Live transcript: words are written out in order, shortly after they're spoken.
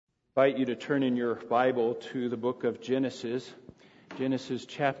invite you to turn in your Bible to the book of Genesis, Genesis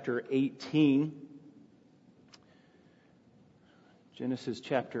chapter 18. Genesis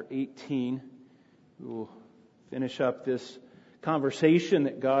chapter 18. We will finish up this conversation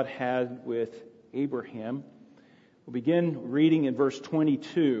that God had with Abraham. We'll begin reading in verse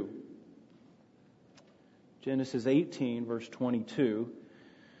 22. Genesis 18, verse 22.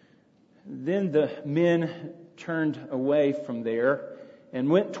 Then the men turned away from there and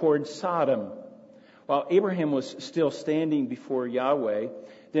went towards Sodom. While Abraham was still standing before Yahweh,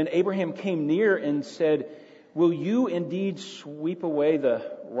 then Abraham came near and said, "Will you indeed sweep away the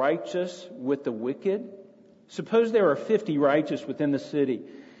righteous with the wicked? Suppose there are 50 righteous within the city.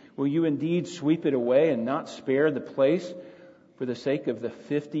 Will you indeed sweep it away and not spare the place for the sake of the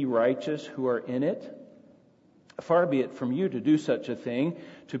 50 righteous who are in it? Far be it from you to do such a thing,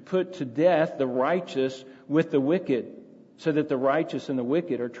 to put to death the righteous with the wicked, so that the righteous and the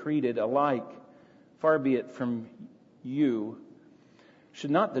wicked are treated alike. Far be it from you.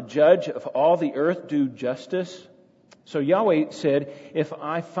 Should not the judge of all the earth do justice?" So Yahweh said, "If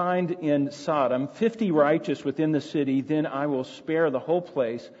I find in Sodom 50 righteous within the city, then I will spare the whole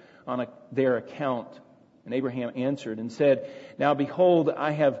place on their account." And Abraham answered and said, "Now behold, I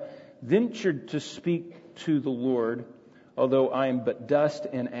have ventured to speak to the Lord, although I am but dust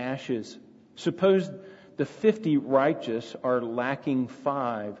and ashes. Suppose the 50 righteous are lacking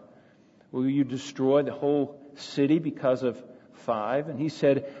 5. Will you destroy the whole city because of 5? And he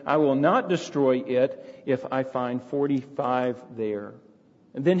said, "I will not destroy it if I find 45 there."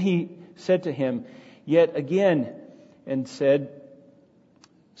 And then he said to him yet again and said,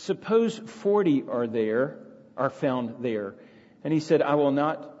 "Suppose 40 are found there." And he said, "I will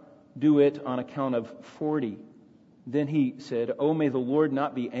not do it on account of 40. Then he said, "Oh, may the Lord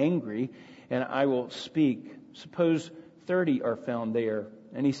not be angry, and I will speak. Suppose 30 are found there."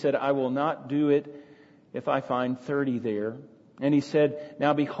 And he said, "I will not do it if I find 30 there." And he said,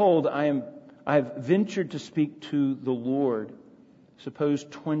 "Now behold, I have ventured to speak to the Lord. Suppose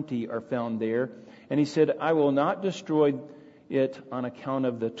 20 are found there." And he said, "I will not destroy it on account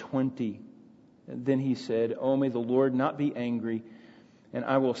of the 20. And then he said, "Oh, may the Lord not be angry, and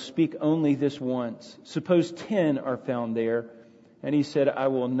I will speak only this once. Suppose 10 are found there." And he said, "I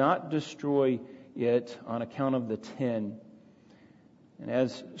will not destroy it on account of the 10. And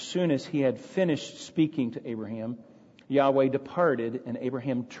as soon as he had finished speaking to Abraham, Yahweh departed, and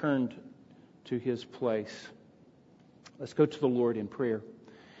Abraham turned to his place. Let's go to the Lord in prayer.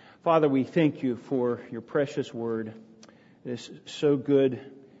 Father, we thank you for your precious word. It is so good.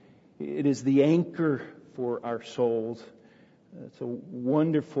 It is the anchor for our souls. It's a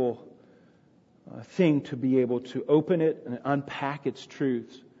wonderful thing to be able to open it and unpack its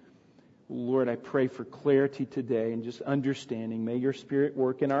truths. Lord, I pray for clarity today and just understanding. May your Spirit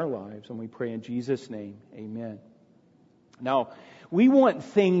work in our lives, and we pray in Jesus' name. Amen. Now, we want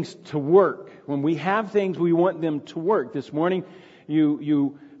things to work. When we have things, we want them to work. This morning,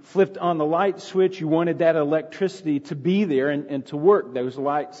 you flipped on the light switch. You wanted that electricity to be there and to work, those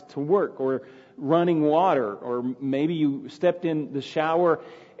lights to work, or running water, or maybe you stepped in the shower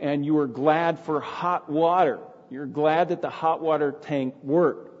and you were glad for hot water. You're glad that the hot water tank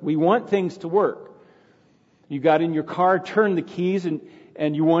worked. We want things to work. You got in your car, turned the keys,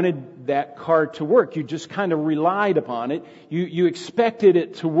 and you wanted that car to work. You just kind of relied upon it. You expected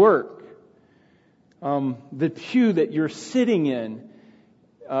it to work. The pew that you're sitting in,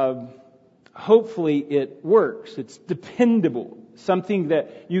 hopefully it works. It's dependable. Something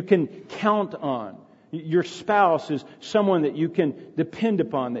that you can count on. Your spouse is someone that you can depend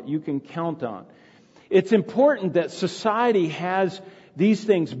upon, that you can count on. It's important that society has these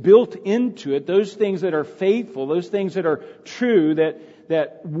things built into it, those things that are faithful, those things that are true,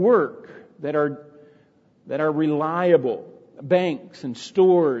 that work, that are reliable. Banks and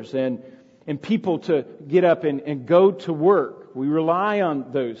stores and people to get up and go to work. We rely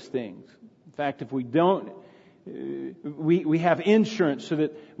on those things. In fact, if we don't, we have insurance so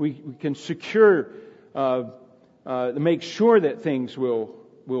that we can secure, make sure that things will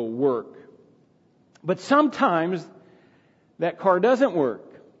work. But sometimes that car doesn't work.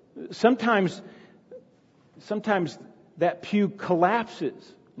 Sometimes that pew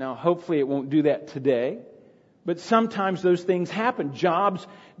collapses. Now, hopefully it won't do that today. But sometimes those things happen. Jobs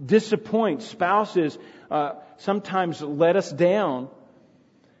disappoint. Spouses sometimes let us down.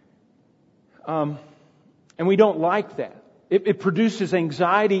 And we don't like that. It produces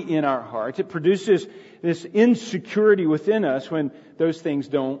anxiety in our hearts. It produces this insecurity within us when those things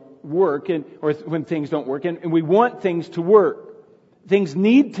don't work, or when things don't work, and we want things to work. Things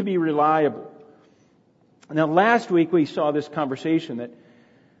need to be reliable. Now, last week we saw this conversation that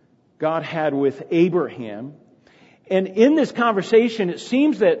God had with Abraham. And in this conversation, it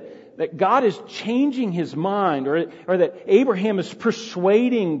seems that God is changing his mind, or that Abraham is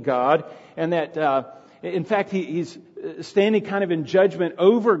persuading God, and that, in fact, he's standing kind of in judgment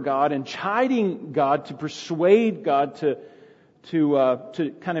over God and chiding God to persuade God to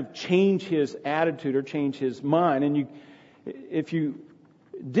kind of change his attitude or change his mind. And if you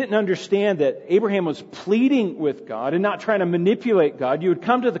didn't understand that Abraham was pleading with God and not trying to manipulate God, you would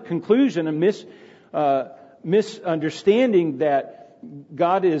come to the conclusion and misunderstanding that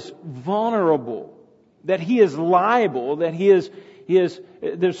God is vulnerable, that He is liable, that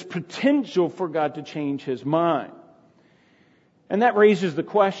there's potential for God to change His mind. And that raises the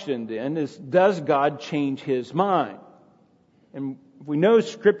question then, does God change His mind? And if we know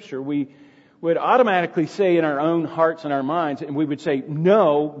Scripture, we would automatically say in our own hearts and our minds, and we would say,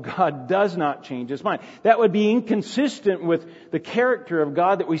 no, God does not change His mind. That would be inconsistent with the character of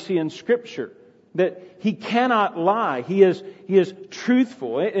God that we see in Scripture. That He cannot lie. He is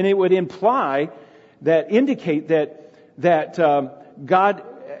truthful. And it would indicate that God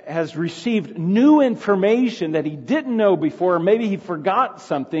has received new information that He didn't know before, or maybe He forgot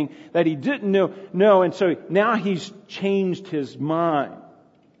something that He didn't know, and so now He's changed His mind.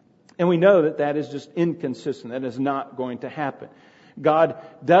 And we know that is just inconsistent. That is not going to happen. God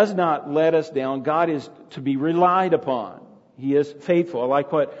does not let us down. God is to be relied upon. He is faithful. I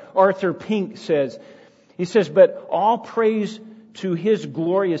like what Arthur Pink says. He says, but all praise to His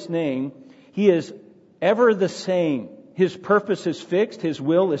glorious name. He is ever the same. His purpose is fixed. His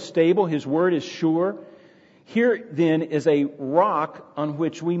will is stable. His word is sure. Here then is a rock on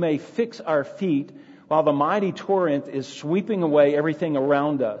which we may fix our feet while the mighty torrent is sweeping away everything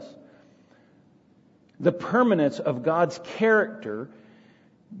around us. The permanence of God's character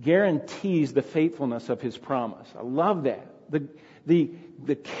guarantees the faithfulness of His promise. I love that.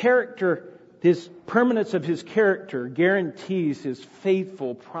 The character, His permanence of His character guarantees His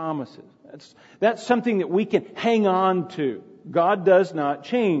faithful promises. That's something that we can hang on to. God does not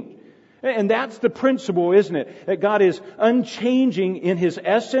change. And that's the principle, isn't it? That God is unchanging in His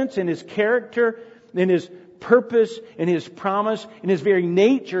essence, in His character, in His purpose, in His promise, in His very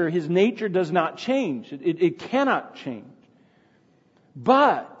nature. His nature does not change. It cannot change.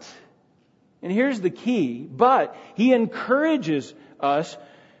 But, and here's the key, but He encourages us,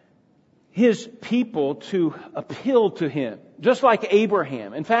 His people, to appeal to Him. Just like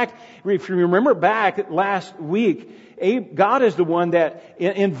Abraham. In fact, if you remember back last week, God is the one that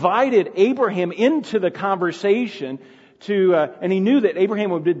invited Abraham into the conversation and He knew that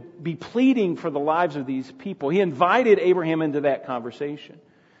Abraham would be pleading for the lives of these people. He invited Abraham into that conversation.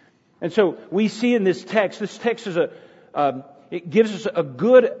 And so we see in this text is it gives us a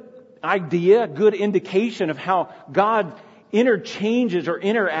good idea, a good indication of how God interchanges or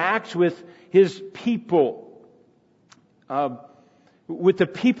interacts with His people. With the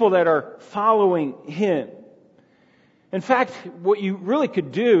people that are following Him. In fact, what you really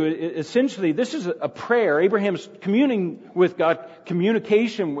could do, essentially, this is a prayer. Abraham's communing with God,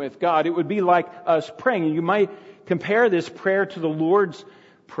 communication with God. It would be like us praying. And you might compare this prayer to the Lord's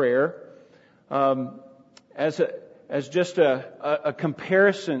Prayer as just a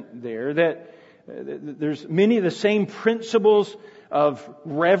comparison there. That there's many of the same principles of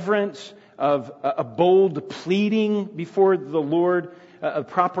reverence, of a bold pleading before the Lord, a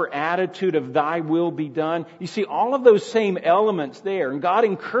proper attitude of Thy will be done. You see all of those same elements there. And God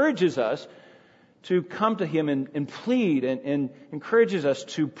encourages us to come to Him and plead and encourages us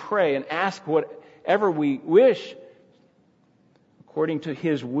to pray and ask whatever we wish according to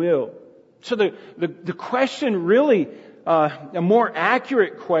His will. So the question really, a more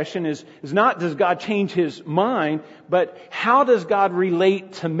accurate question is not does God change His mind, but how does God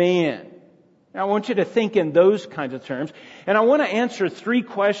relate to man? Now, I want you to think in those kinds of terms. And I want to answer 3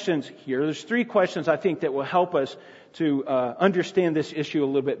 questions here. There's 3 questions I think that will help us to understand this issue a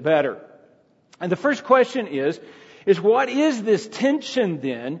little bit better. And the first question is what is this tension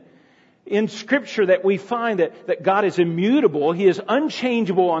then in Scripture that we find that God is immutable, He is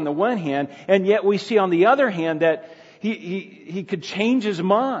unchangeable on the one hand, and yet we see on the other hand that He could change His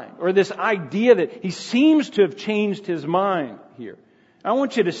mind, or this idea that He seems to have changed His mind here. I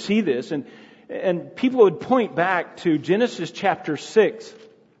want you to see this, and people would point back to Genesis chapter 6.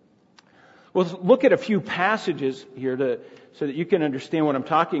 We'll look at a few passages here so that you can understand what I'm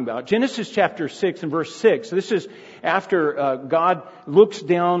talking about. Genesis chapter 6 and verse 6. This is after God looks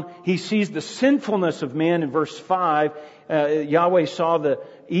down. He sees the sinfulness of man in verse 5. Yahweh saw the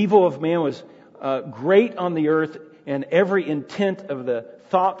evil of man was great on the earth, and every intent of the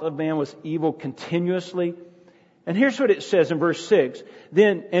thought of man was evil continuously. And here's what it says in verse 6.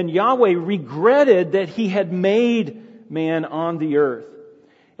 Then, and Yahweh regretted that He had made man on the earth,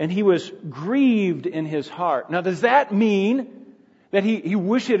 and He was grieved in His heart. Now, does that mean that He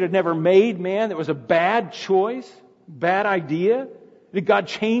wished He had never made man? That was a bad choice? Bad idea? Did God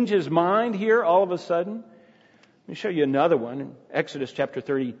change His mind here all of a sudden? Let me show you another one in Exodus chapter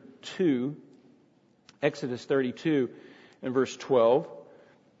 32. Exodus 32 and verse 12.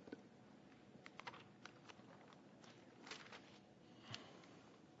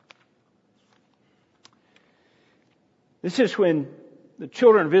 This is when the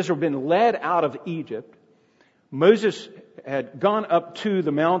children of Israel had been led out of Egypt. Moses had gone up to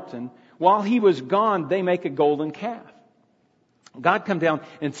the mountain. While he was gone, they make a golden calf. God comes down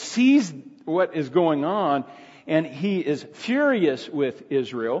and sees what is going on, and He is furious with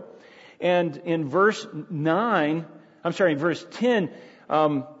Israel. And in verse 10,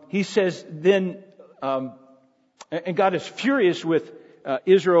 He says, then, and God is furious with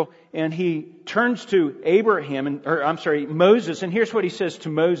Israel, and He turns to Moses, and here's what He says to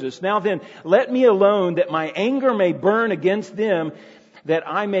Moses. Now then, let me alone, that my anger may burn against them, that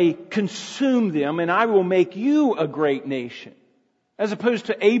I may consume them, and I will make you a great nation. As opposed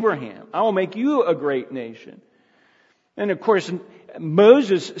to Abraham, I will make you a great nation. And of course,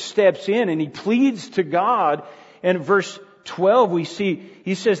 Moses steps in and he pleads to God. And in verse 12 we see,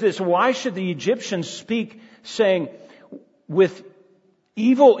 he says this, why should the Egyptians speak, saying, with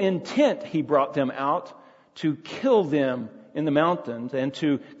evil intent He brought them out to kill them in the mountains and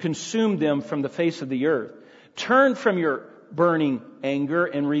to consume them from the face of the earth. Turn from your burning anger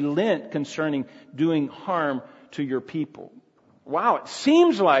and relent concerning doing harm to your people. Wow, it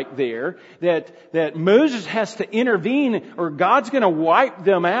seems like there that Moses has to intervene or God's going to wipe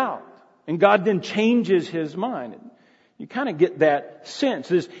them out. And God then changes His mind. You kind of get that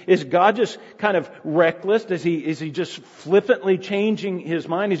sense. Is God just kind of reckless? Is he just flippantly changing His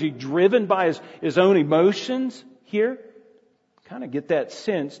mind? Is He driven by his own emotions here? Kind of get that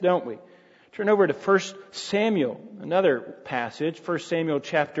sense, don't we? Turn over to 1 Samuel, another passage, 1 Samuel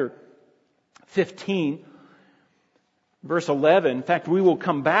chapter 15. Verse 11. In fact, we will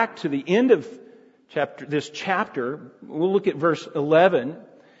come back to the end of this chapter. We'll look at verse 11.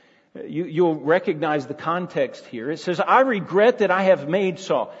 You'll recognize the context here. It says, I regret that I have made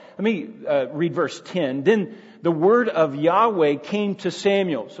Saul. Let me read verse 10. Then the word of Yahweh came to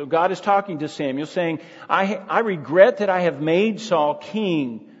Samuel. So God is talking to Samuel, saying, I regret that I have made Saul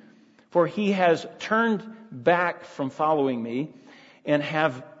king, for he has turned back from following me and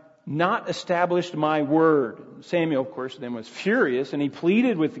have not established my word. Samuel, of course, then was furious, and he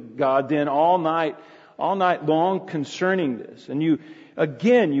pleaded with God then all night long concerning this. And you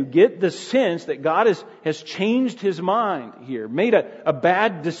get the sense that God has changed His mind here, made a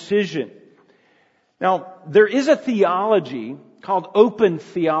bad decision. Now, there is a theology called open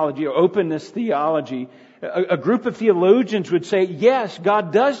theology or openness theology. A group of theologians would say, yes,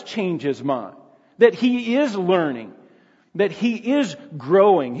 God does change His mind, that He is learning, that He is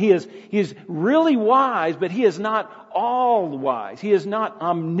growing. He is really wise, but He is not all wise. He is not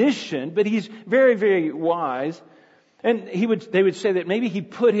omniscient, but He's very, very wise. And they would say that maybe He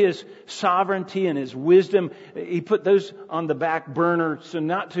put His sovereignty and His wisdom, He put those on the back burner so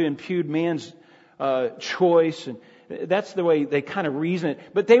not to impugn man's choice. And that's the way they kind of reason it.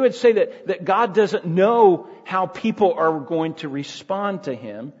 But they would say that God doesn't know how people are going to respond to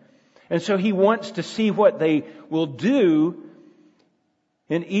Him. And so He wants to see what they will do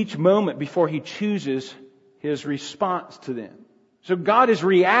in each moment before He chooses His response to them. So God is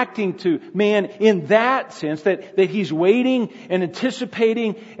reacting to man in that sense, that He's waiting and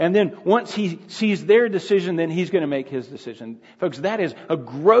anticipating, and then once He sees their decision, then He's going to make His decision. Folks, that is a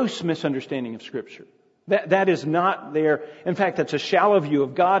gross misunderstanding of Scripture. That is not there. In fact, that's a shallow view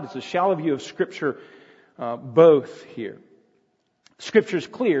of God. It's a shallow view of Scripture, both here. Scripture is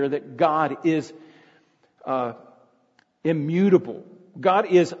clear that God is immutable. God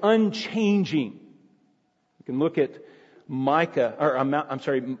is unchanging. You can look at Malachi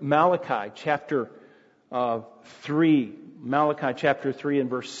chapter 3. Malachi chapter 3 and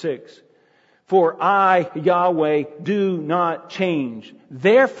verse 6. For I, Yahweh, do not change.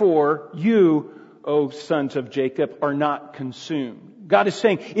 Therefore you, O sons of Jacob, are not consumed. God is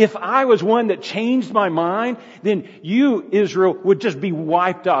saying, if I was one that changed my mind, then you, Israel, would just be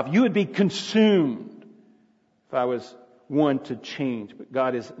wiped off. You would be consumed if I was one to change. But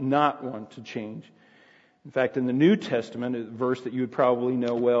God is not one to change. In fact, in the New Testament, a verse that you would probably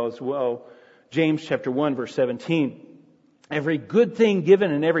know well as well, James chapter 1, verse 17. Every good thing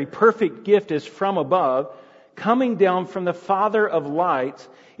given and every perfect gift is from above, coming down from the Father of lights,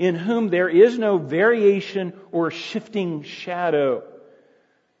 in whom there is no variation or shifting shadow.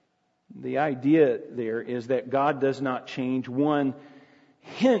 The idea there is that God does not change one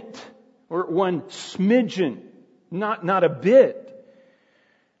hint or one smidgen, not a bit.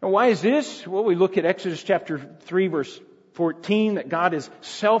 Now, why is this? Well, we look at Exodus chapter 3, verse 14, that God is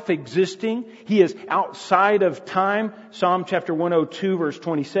self-existing. He is outside of time. Psalm chapter 102, verse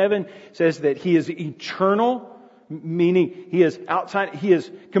 27 says that He is eternal, meaning He is outside. He is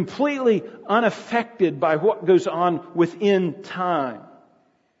completely unaffected by what goes on within time.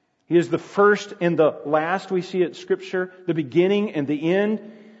 He is the first and the last, we see it in Scripture, the beginning and the end.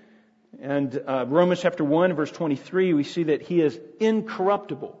 And Romans chapter 1, verse 23, we see that He is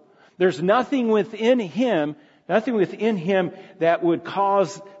incorruptible. There's nothing within Him that would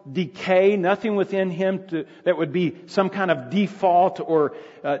cause decay, nothing within Him that would be some kind of default or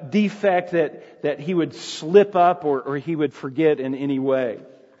defect that He would slip up or He would forget in any way.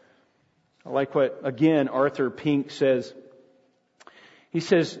 I like what, again, Arthur Pink says. He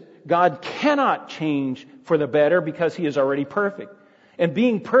says, God cannot change for the better because He is already perfect. And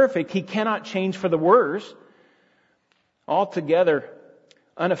being perfect, He cannot change for the worse. Altogether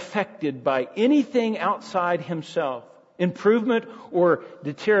unaffected by anything outside Himself. Improvement or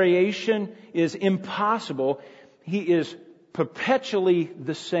deterioration is impossible. He is perpetually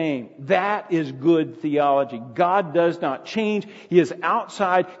the same. That is good theology. God does not change. He is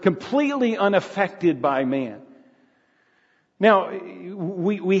outside, completely unaffected by man. Now,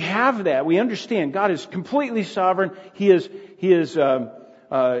 we have that. We understand God is completely sovereign. His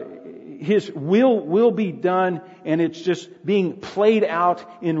will be done, and it's just being played out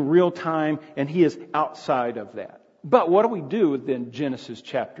in real time, and He is outside of that. But what do we do with Genesis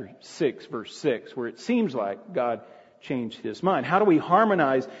chapter 6, verse 6, where it seems like God changed His mind? How do we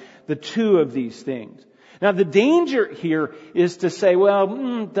harmonize the two of these things? Now, the danger here is to say,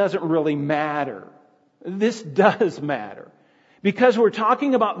 well, it doesn't really matter. This does matter. Because we're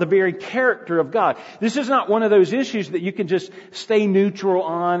talking about the very character of God. This is not one of those issues that you can just stay neutral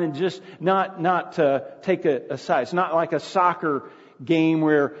on and just not take a side. It's not like a soccer game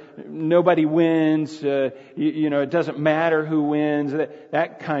where nobody wins. It doesn't matter who wins.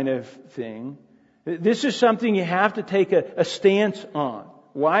 That kind of thing. This is something you have to take a stance on.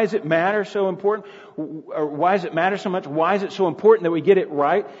 Why does it matter so important? Or why does it matter so much? Why is it so important that we get it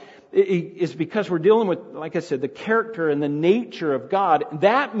right? Is because we're dealing with, like I said, the character and the nature of God.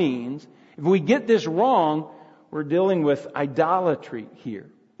 That means if we get this wrong, we're dealing with idolatry here.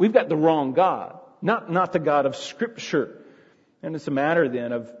 We've got the wrong God, not the God of Scripture. And it's a matter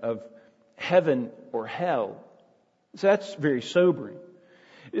then of heaven or hell. So that's very sobering.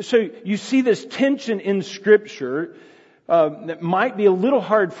 So you see this tension in Scripture that might be a little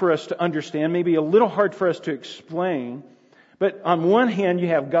hard for us to understand, maybe a little hard for us to explain. But on one hand, you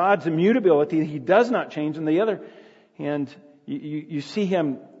have God's immutability. He does not change. On the other hand, you see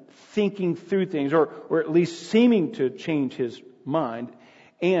Him thinking through things, or at least seeming to change His mind.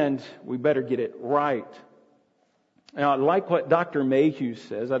 And we better get it right. Now, I like what Dr. Mayhew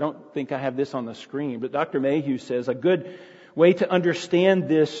says. I don't think I have this on the screen, but Dr. Mayhew says a good way to understand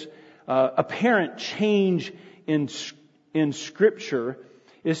this apparent change in Scripture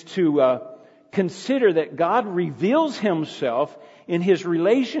is to consider that God reveals Himself in His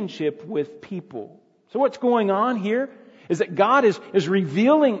relationship with people. So what's going on here is that God is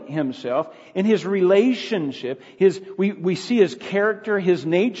revealing Himself in His relationship. We see His character, His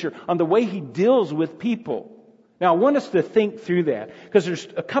nature, on the way He deals with people. Now I want us to think through that, because there's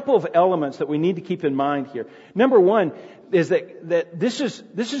a couple of elements that we need to keep in mind here. Number one is that this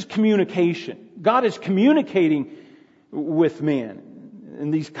is communication. God is communicating with man. In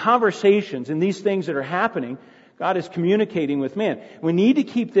these conversations, in these things that are happening, God is communicating with man. We need to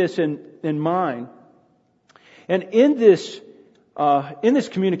keep this in mind. And in this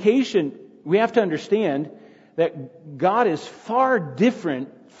communication, we have to understand that God is far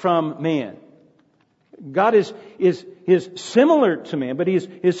different from man. God is similar to man, but He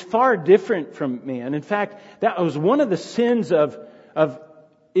is far different from man. In fact, that was one of the sins of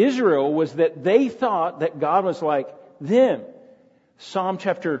Israel, was that they thought that God was like them. Psalm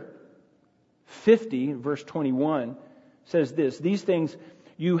chapter 50, verse 21 says this: "These things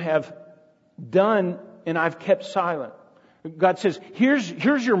you have done, and I've kept silent." God says, here's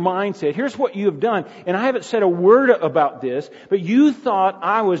your mindset. Here's what you have done. And I haven't said a word about this, but you thought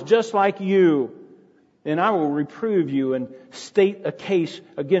I was just like you. And I will reprove you and state a case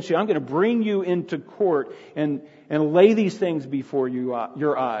against you. I'm going to bring you into court and lay these things before you,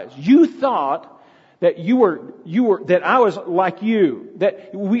 your eyes. You thought that that I was like you,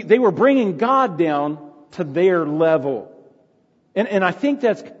 that they were bringing God down to their level. And I think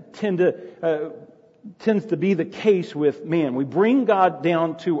that's tends to be the case with man. We bring God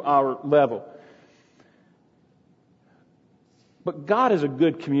down to our level. But God is a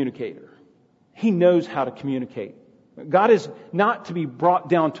good communicator. He knows how to communicate. God is not to be brought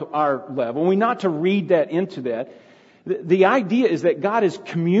down to our level. We're not to read that into that. The idea is that God is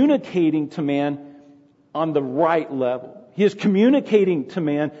communicating to man on the right level. He is communicating to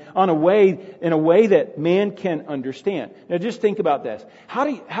man in a way that man can understand. Now just think about this. How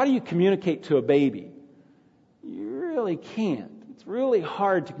do you communicate to a baby? You really can't. It's really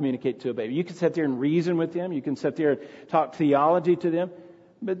hard to communicate to a baby. You can sit there and reason with them. You can sit there and talk theology to them.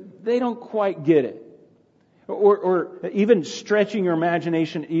 But they don't quite get it. Or even stretching your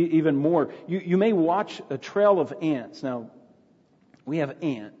imagination even more. You may watch a trail of ants. Now, we have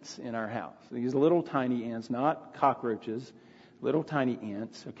ants in our house. These little tiny ants, not cockroaches, little tiny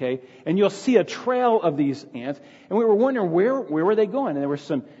ants, okay? And you'll see a trail of these ants. And we were wondering where were they going? And there were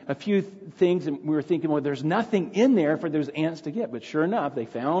a few things, and we were thinking, well, there's nothing in there for those ants to get. But sure enough, they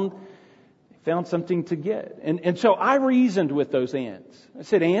found something to get. And so I reasoned with those ants. I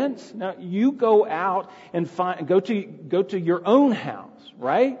said, ants, now you go out and go to your own house,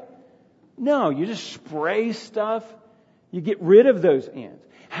 right? No, you just spray stuff. You get rid of those ants.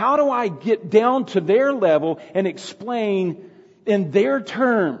 How do I get down to their level and explain in their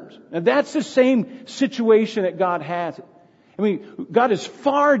terms? Now that's the same situation that God has. I mean, God is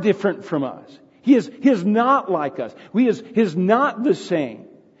far different from us. He is not like us. He is not the same.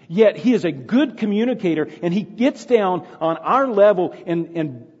 Yet He is a good communicator, and He gets down on our level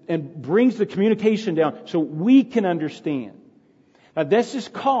and brings the communication down so we can understand. Now this is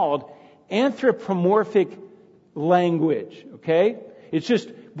called anthropomorphic language, okay? It's just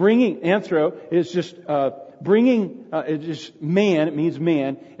bringing, anthro is just bringing, it's just man, it means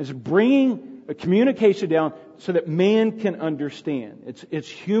man. It's bringing a communication down so that man can understand. It's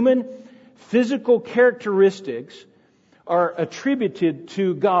human physical characteristics are attributed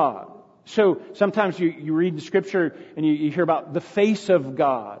to God. So sometimes you read the Scripture and you hear about the face of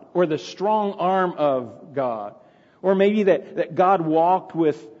God or the strong arm of God. Or maybe that God walked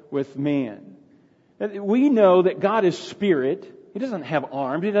with man. We know that God is spirit. He doesn't have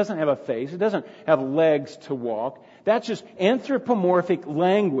arms. He doesn't have a face. He doesn't have legs to walk. That's just anthropomorphic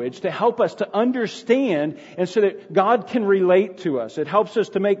language to help us to understand and so that God can relate to us. It helps us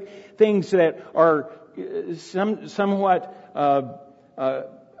to make things that are somewhat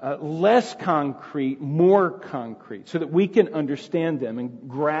less concrete, more concrete, so that we can understand them and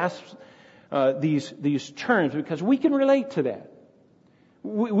grasp these terms because we can relate to that.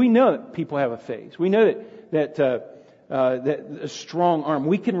 We know that people have a face. We know that a strong arm.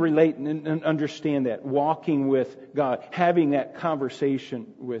 We can relate and understand that. Walking with God, having that conversation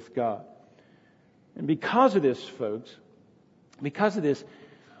with God. And because of this, folks,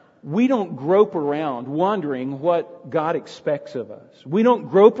 we don't grope around wondering what God expects of us. We don't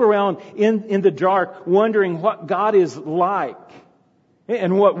grope around in the dark wondering what God is like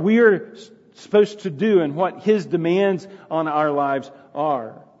and what we're supposed to do and what His demands on our lives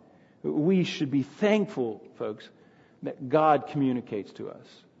are. We should be thankful, folks, that God communicates to us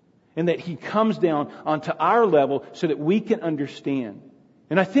and that He comes down onto our level so that we can understand.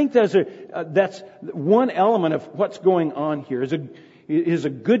 And I think that's one element of what's going on here. Is a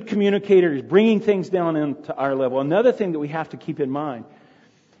good communicator. He's bringing things down into our level. Another thing that we have to keep in mind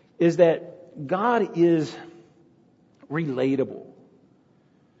is that God is relatable.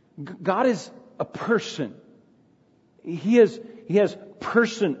 God is a person. He has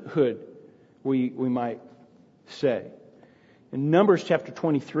personhood, we might say. In Numbers chapter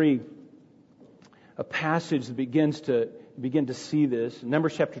 23, a passage that begin to see this.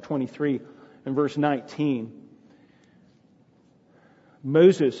 Numbers chapter 23 and verse 19.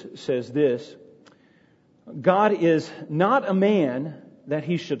 Moses says this, God is not a man that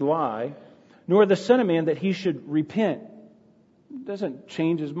He should lie, nor the Son of Man that He should repent. Doesn't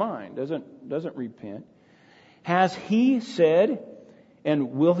change His mind, doesn't repent. Has He said,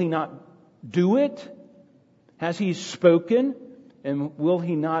 and will He not do it? Has He spoken, and will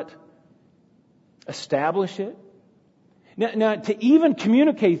He not establish it? Now, to even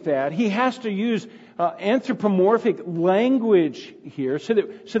communicate that, He has to use anthropomorphic language here so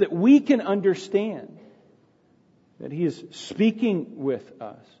that we can understand that He is speaking with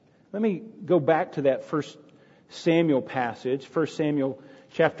us. Let me go back to that 1 Samuel passage, 1 Samuel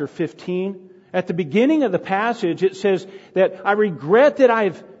chapter 15. At the beginning of the passage, it says that I regret that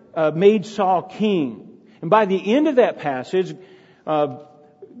I've made Saul king. And by the end of that passage,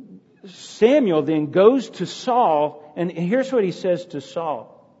 Samuel then goes to Saul, and here's what he says to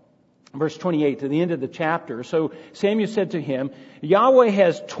Saul. Verse 28, to the end of the chapter. So Samuel said to him, Yahweh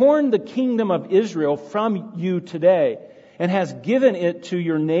has torn the kingdom of Israel from you today and has given it to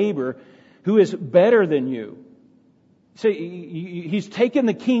your neighbor who is better than you. So He's taken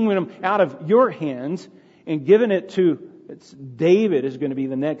the kingdom out of your hands and given it to David is going to be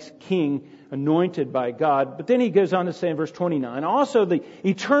the next king anointed by God. But then he goes on to say in verse 29, also the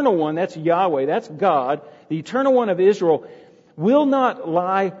eternal one, that's Yahweh, that's God, the eternal one of Israel, will not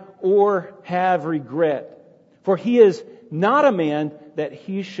lie or have regret. For He is not a man that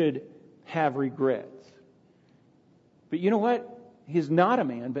He should have regrets. But you know what? He is not a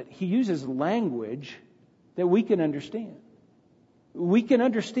man, but He uses language that we can understand. We can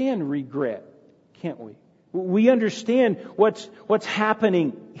understand regret, can't we? We understand what's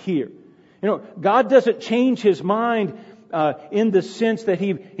happening here. You know, God doesn't change His mind in the sense that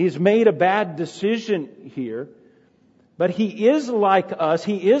He's made a bad decision here. But He is like us.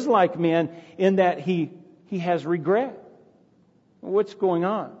 He is like man in that He has regret. What's going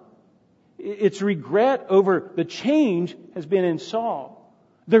on? It's regret over the change has been in Saul.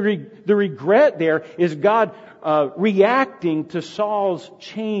 The regret there is God reacting to Saul's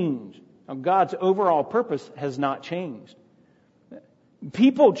change. Now, God's overall purpose has not changed.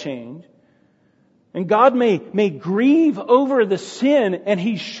 People change. And God may grieve over the sin, and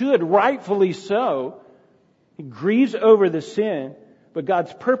He should, rightfully so. He grieves over the sin, but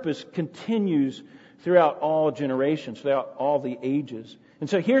God's purpose continues throughout all generations, throughout all the ages. And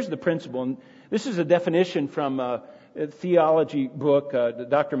so here's the principle. And this is a definition from a theology book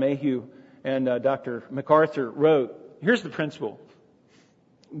Dr. Mayhew and Dr. MacArthur wrote. Here's the principle.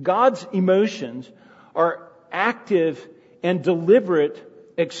 God's emotions are active and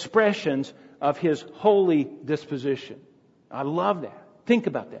deliberate expressions of His holy disposition. I love that. Think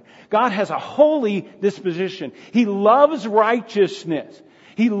about that. God has a holy disposition. He loves righteousness.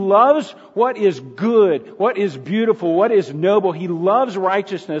 He loves what is good, what is beautiful, what is noble. He loves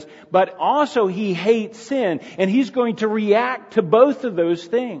righteousness, but also He hates sin. And He's going to react to both of those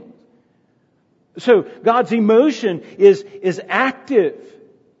things. So God's emotion is active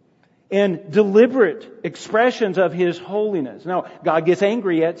and deliberate expressions of His holiness. Now, God gets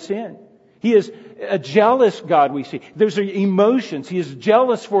angry at sin. He is a jealous God, we see. There's emotions. He is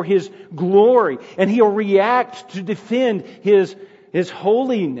jealous for His glory. And He'll react to defend His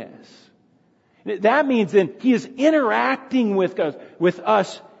holiness. That means then He is interacting with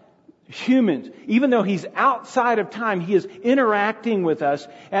us humans. Even though He's outside of time, He is interacting with us.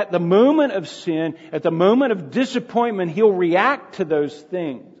 At the moment of sin, at the moment of disappointment, He'll react to those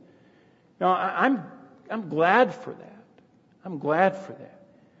things. Now, I'm glad for that. I'm glad for that.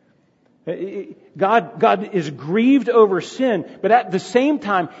 God is grieved over sin, but at the same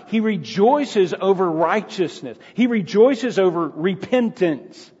time, He rejoices over righteousness. He rejoices over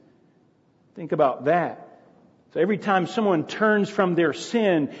repentance. Think about that. So every time someone turns from their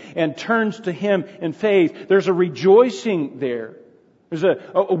sin and turns to Him in faith, there's a rejoicing there. There's a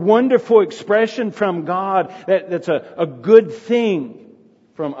wonderful expression from God that's a good thing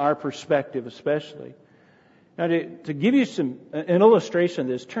from our perspective especially. Now, to give you an illustration of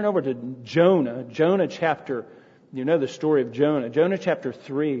this, turn over to Jonah. Jonah chapter, you know the story of Jonah. Jonah chapter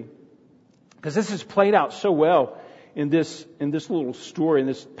 3. Because this is played out so well in this little story, in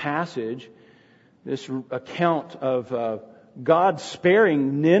this passage, this account of God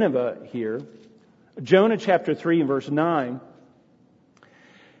sparing Nineveh here. Jonah chapter 3 and verse 9.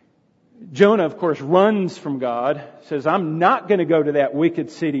 Jonah, of course, runs from God, says, I'm not going to go to that wicked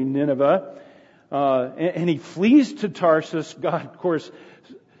city, Nineveh. And he flees to Tarsus. God, of course,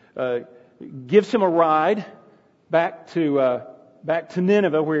 gives him a ride back to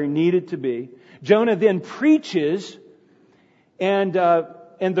Nineveh, where he needed to be. Jonah then preaches, and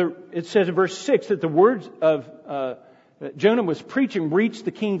it says in verse 6 that the words of Jonah was preaching reached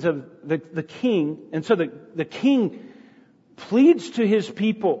the king, and so the king pleads to his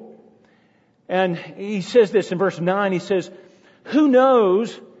people, and he says this in verse 9. He says, "Who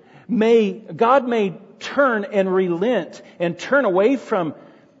knows? God may turn and relent and turn away from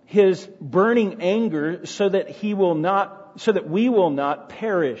His burning anger so that we will not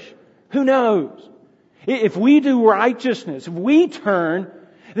perish." Who knows? If we do righteousness, if we turn,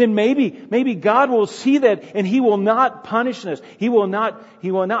 then maybe God will see that and He will not punish us. He will not,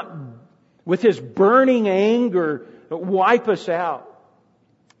 with His burning anger, wipe us out.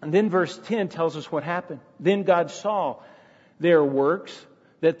 And then verse 10 tells us what happened. Then God saw their works,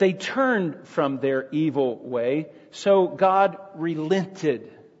 that they turned from their evil way, so God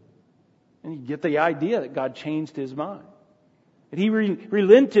relented. And you get the idea that God changed His mind. That He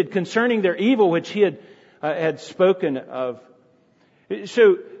relented concerning their evil, which He had spoken of.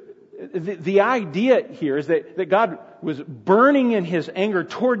 So the idea here is that God was burning in His anger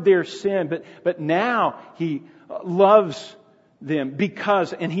toward their sin, but now He loves them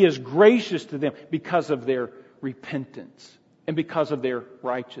and He is gracious to them because of their repentance and because of their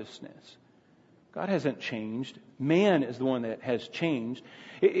righteousness. God hasn't changed. Man is the one that has changed.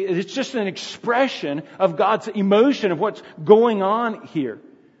 It's just an expression of God's emotion of what's going on here.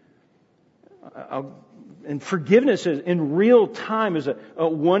 And forgiveness in real time is a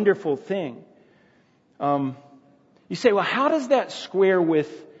wonderful thing. You say, well, how does that square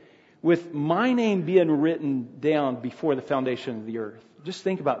with my name being written down before the foundation of the earth? Just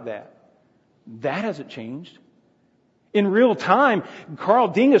think about that. That hasn't changed. In real time, Carl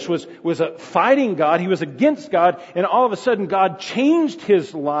Dingus was fighting God. He was against God. And all of a sudden, God changed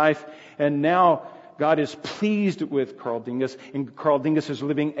his life. And now God is pleased with Carl Dingus. And Carl Dingus is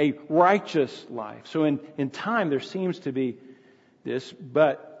living a righteous life. So in time, there seems to be this.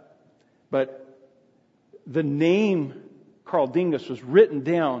 But the name Carl Dingus was written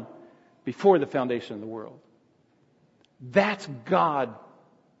down before the foundation of the world. That's God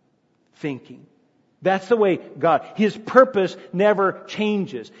thinking. That's the way God, His purpose never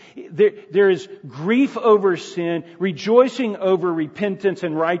changes. There is grief over sin, rejoicing over repentance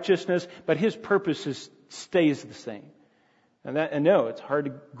and righteousness, but His purpose stays the same. And I know it's hard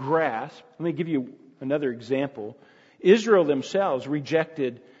to grasp. Let me give you another example. Israel themselves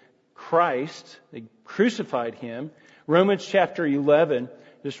rejected Christ. They crucified Him. Romans chapter 11,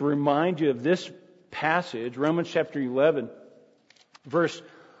 just to remind you of this passage, Romans chapter 11, verse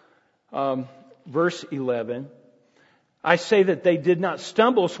 11, I say that they did not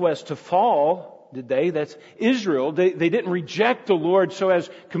stumble so as to fall, did they? That's Israel. They didn't reject the Lord so as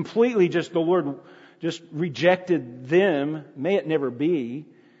completely just the Lord just rejected them. May it never be.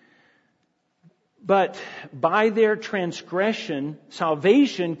 But by their transgression,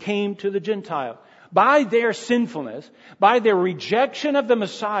 salvation came to the Gentile. By their sinfulness, by their rejection of the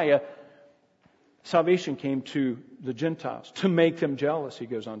Messiah, salvation came to the Gentiles to make them jealous, he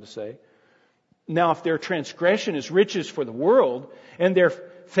goes on to say. Now, if their transgression is riches for the world, and their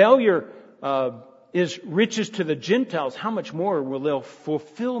failure is riches to the Gentiles, how much more will their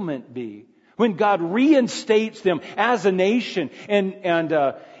fulfillment be? When God reinstates them as a nation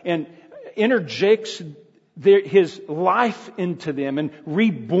and interjects His life into them and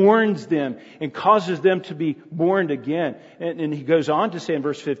reborns them and causes them to be born again. And he goes on to say in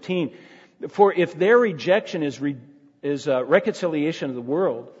verse 15, for if their rejection is reconciliation of the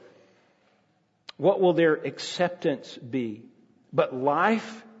world, what will their acceptance be? But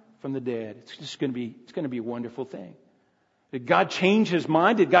life from the dead. It's going to be a wonderful thing. Did God change His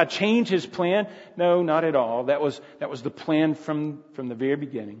mind? Did God change His plan? No, not at all. That was the plan from the very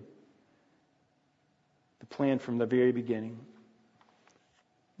beginning. The plan from the very beginning.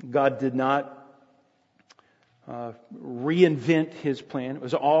 God did not reinvent His plan. It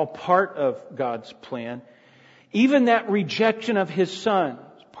was all part of God's plan. Even that rejection of His Son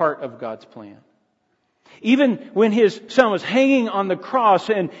is part of God's plan. Even when His Son was hanging on the cross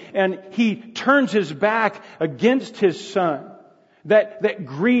and He turns His back against His Son, that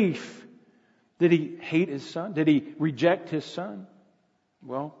grief, did He hate His Son? Did He reject His Son?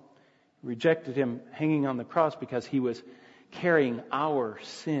 Well, He rejected Him hanging on the cross because He was carrying our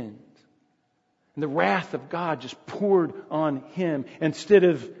sins. And the wrath of God just poured on Him instead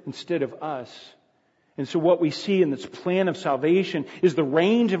of us. And so what we see in this plan of salvation is the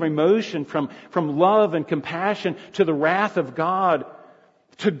range of emotion from love and compassion to the wrath of God,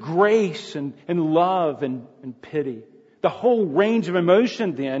 to grace and love and pity. The whole range of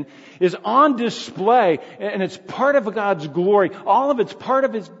emotion then is on display, and it's part of God's glory. All of it's part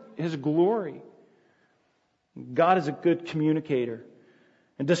of His glory. God is a good communicator.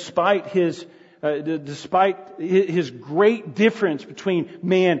 And despite His great difference between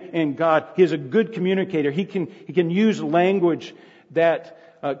man and God, He is a good communicator. He can use language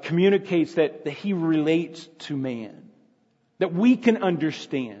that communicates that He relates to man, that we can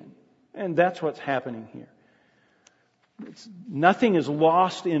understand. And that's what's happening here. Nothing is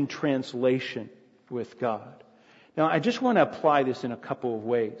lost in translation with God. Now, I just want to apply this in a couple of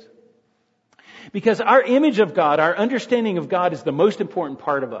ways. Because our image of God, our understanding of God is the most important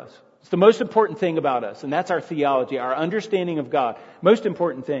part of us. It's the most important thing about us, and that's our theology, our understanding of God. Most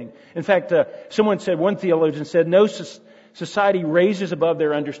important thing. In fact, one theologian said, no society raises above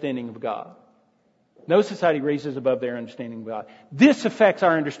their understanding of God. No society raises above their understanding of God. This affects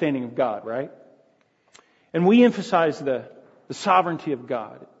our understanding of God, right? And we emphasize the sovereignty of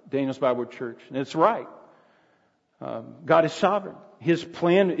God at Daniel's Bible Church, and it's right. God is sovereign. His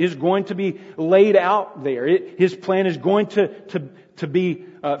plan is going to be laid out there. His plan is going to be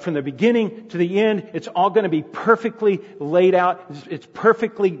from the beginning to the end. It's all going to be perfectly laid out. It's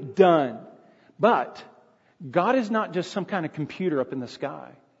perfectly done. But God is not just some kind of computer up in the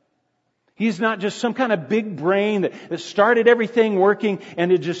sky. He's not just some kind of big brain that started everything working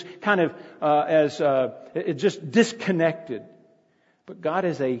and it just kind of it just disconnected. But God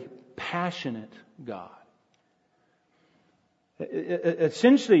is a passionate God.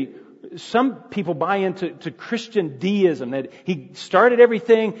 Essentially, some people buy into Christian deism, that He started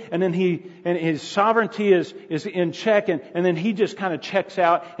everything and then His sovereignty is in check and then He just kind of checks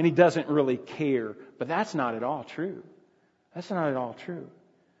out and He doesn't really care. But that's not at all true. That's not at all true.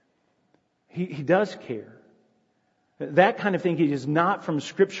 He does care. That kind of thinking is not from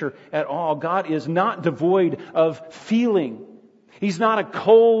Scripture at all. God is not devoid of feeling. He's not a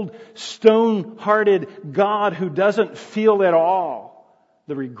cold, stone-hearted God who doesn't feel at all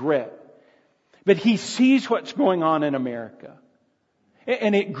the regret. But He sees what's going on in America.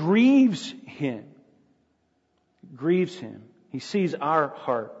 And it grieves Him. It grieves Him. He sees our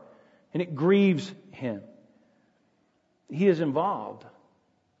heart. And it grieves Him. He is involved.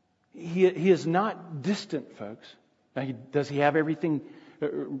 He is not distant, folks. Now, does He have everything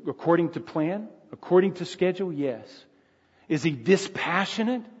according to plan? According to schedule? Yes. Is He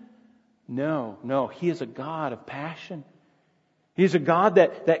dispassionate? No. He is a God of passion. He is a God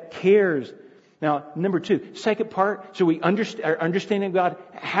that cares. Now, number 2, second part, so our understanding of God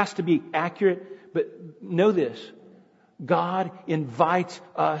has to be accurate. But know this, God invites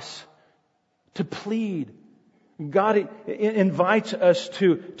us to plead. God invites us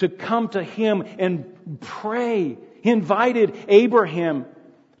to come to Him and pray. He invited Abraham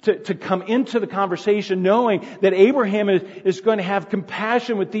to come into the conversation knowing that Abraham is going to have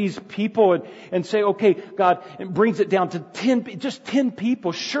compassion with these people and say, okay, God, and brings it down to 10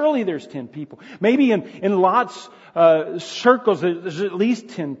 people. Surely there's 10 people. Maybe in Lot's circles there's at least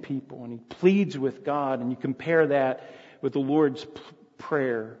 10 people. And he pleads with God, and you compare that with the Lord's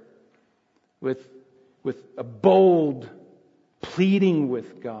Prayer, with a bold pleading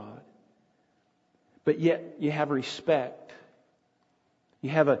with God. But yet you have respect.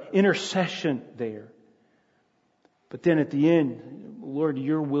 You have an intercession there. But then at the end, Lord,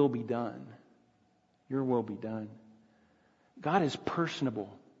 Your will be done. Your will be done. God is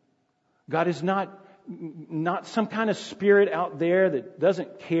personable. God is not some kind of spirit out there that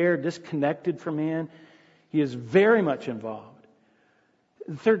doesn't care, disconnected from man. He is very much involved.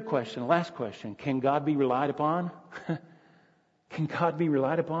 The third question, last question, can God be relied upon? Can God be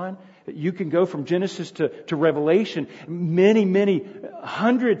relied upon? You can go from Genesis to Revelation, many,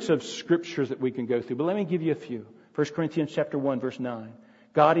 hundreds of scriptures that we can go through. But let me give you a few. 1 Corinthians chapter 1, verse 9.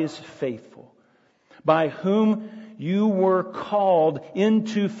 God is faithful, by whom you were called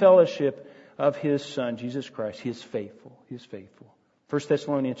into fellowship of His Son, Jesus Christ. He is faithful. He is faithful. 1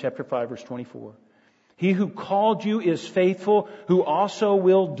 Thessalonians chapter 5, verse 24. He who called you is faithful, who also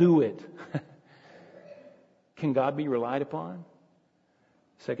will do it. Can God be relied upon?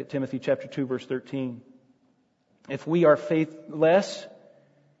 2 Timothy chapter 2, verse 13. If we are faithless,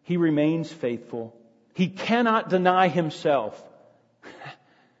 He remains faithful. He cannot deny Himself.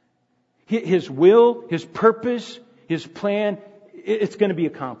 His will, His purpose, His plan, it's going to be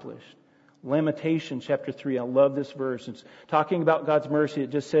accomplished. Lamentations chapter 3, I love this verse. It's talking about God's mercy.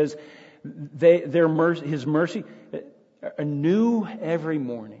 It just says, His mercy are new every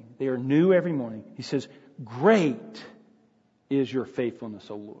morning. They are new every morning. He says, great is Your faithfulness,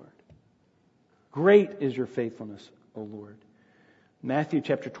 O Lord. Great is Your faithfulness, O Lord. Matthew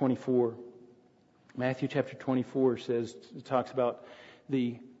chapter 24 says, it talks about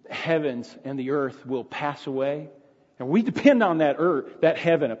the heavens and the earth will pass away. And we depend on that earth, that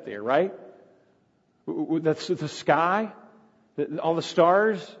heaven up there, right? That's the sky, all the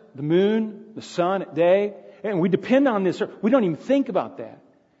stars, the moon, the sun at day. And we depend on this earth. We don't even think about that.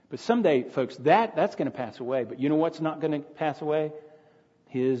 But someday, folks, that's going to pass away. But you know what's not going to pass away?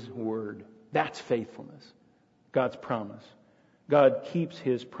 His Word. That's faithfulness. God's promise. God keeps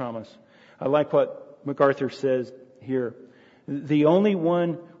His promise. I like what MacArthur says here. The only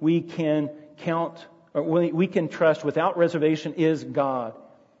one we can count, or we can trust without reservation is God.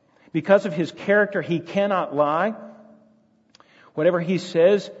 Because of His character, He cannot lie. Whatever He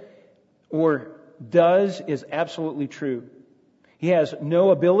says or does is absolutely true. He has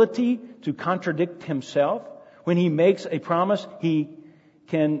no ability to contradict Himself. When He makes a promise, He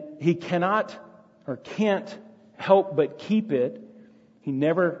cannot or can't help but keep it. He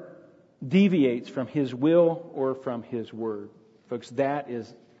never deviates from His will or from His word. Folks, that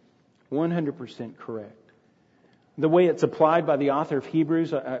is 100% correct. The way it's applied by the author of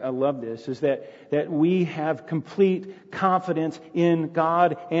Hebrews, I love this, is that we have complete confidence in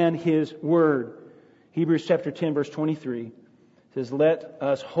God and His Word. Hebrews chapter 10, verse 23 says, "Let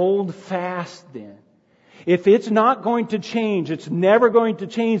us hold fast then." If it's not going to change, it's never going to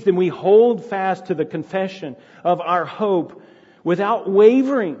change, then we hold fast to the confession of our hope without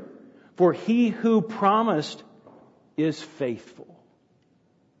wavering. For He who promised is faithful.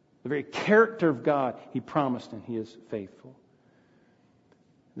 The very character of God, He promised, and He is faithful.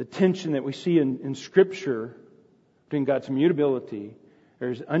 The tension that we see in Scripture between God's immutability,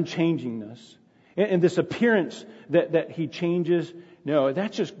 there's unchangingness, and this appearance that He changes, no,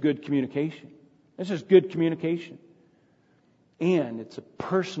 that's just good communication. That's just good communication. And it's a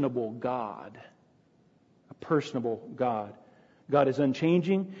personable God. A personable God. God is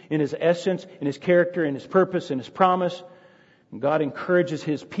unchanging in His essence, in His character, in His purpose, in His promise. And God encourages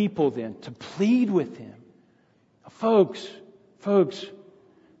His people then to plead with Him. Folks,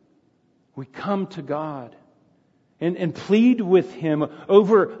 we come to God and plead with Him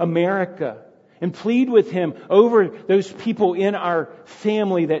over America. And plead with Him over those people in our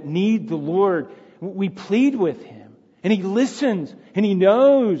family that need the Lord. We plead with Him. And He listens. And He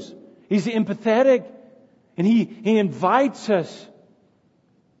knows. He's empathetic. And He invites us.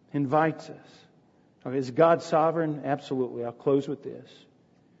 Invites us. Okay, is God sovereign? Absolutely. I'll close with this.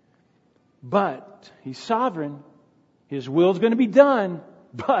 But He's sovereign. His will is going to be done.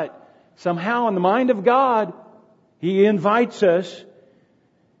 But somehow in the mind of God, He invites us.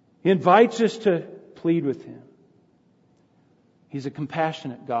 He invites us to plead with Him. He's a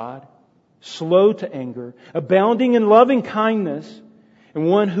compassionate God, slow to anger, abounding in loving kindness, and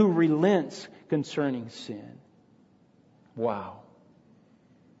one who relents concerning sin. Wow.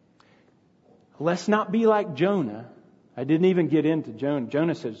 Let's not be like Jonah. I didn't even get into Jonah.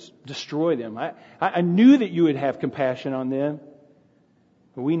 Jonah says, destroy them. I knew that you would have compassion on them.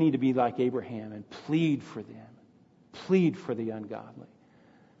 But we need to be like Abraham and plead for them. Plead for the ungodly.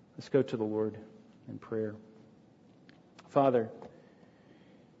 Let's go to the Lord in prayer. Father,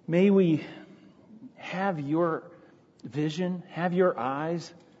 may we have Your vision, have Your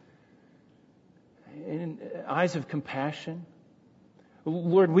eyes, and eyes of compassion.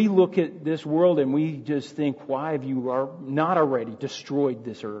 Lord, we look at this world and we just think, why have You not already destroyed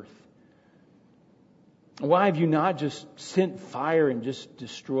this earth? Why have You not just sent fire and just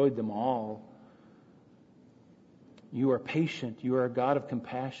destroyed them all? You are patient. You are a God of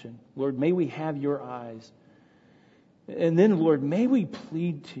compassion. Lord, may we have Your eyes. And then, Lord, may we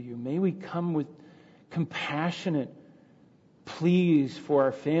plead to You. May we come with compassionate pleas for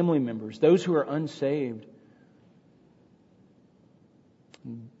our family members, those who are unsaved.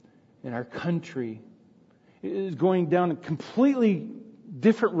 And our country is going down a completely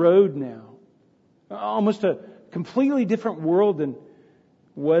different road now. Almost a completely different world than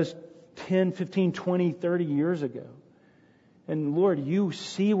was 10, 15, 20, 30 years ago. And Lord, You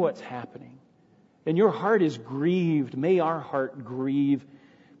see what's happening. And Your heart is grieved. May our heart grieve.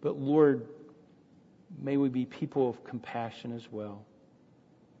 But Lord, may we be people of compassion as well.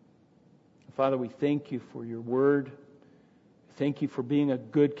 Father, we thank You for Your word. Thank You for being a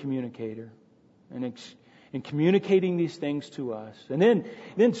good communicator and communicating these things to us. And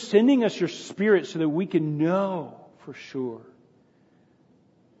then sending us Your Spirit so that we can know for sure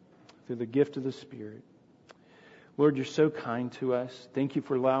through the gift of the Spirit. Lord, You're so kind to us. Thank You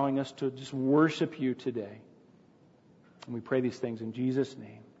for allowing us to just worship You today. And we pray these things in Jesus'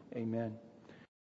 name. Amen.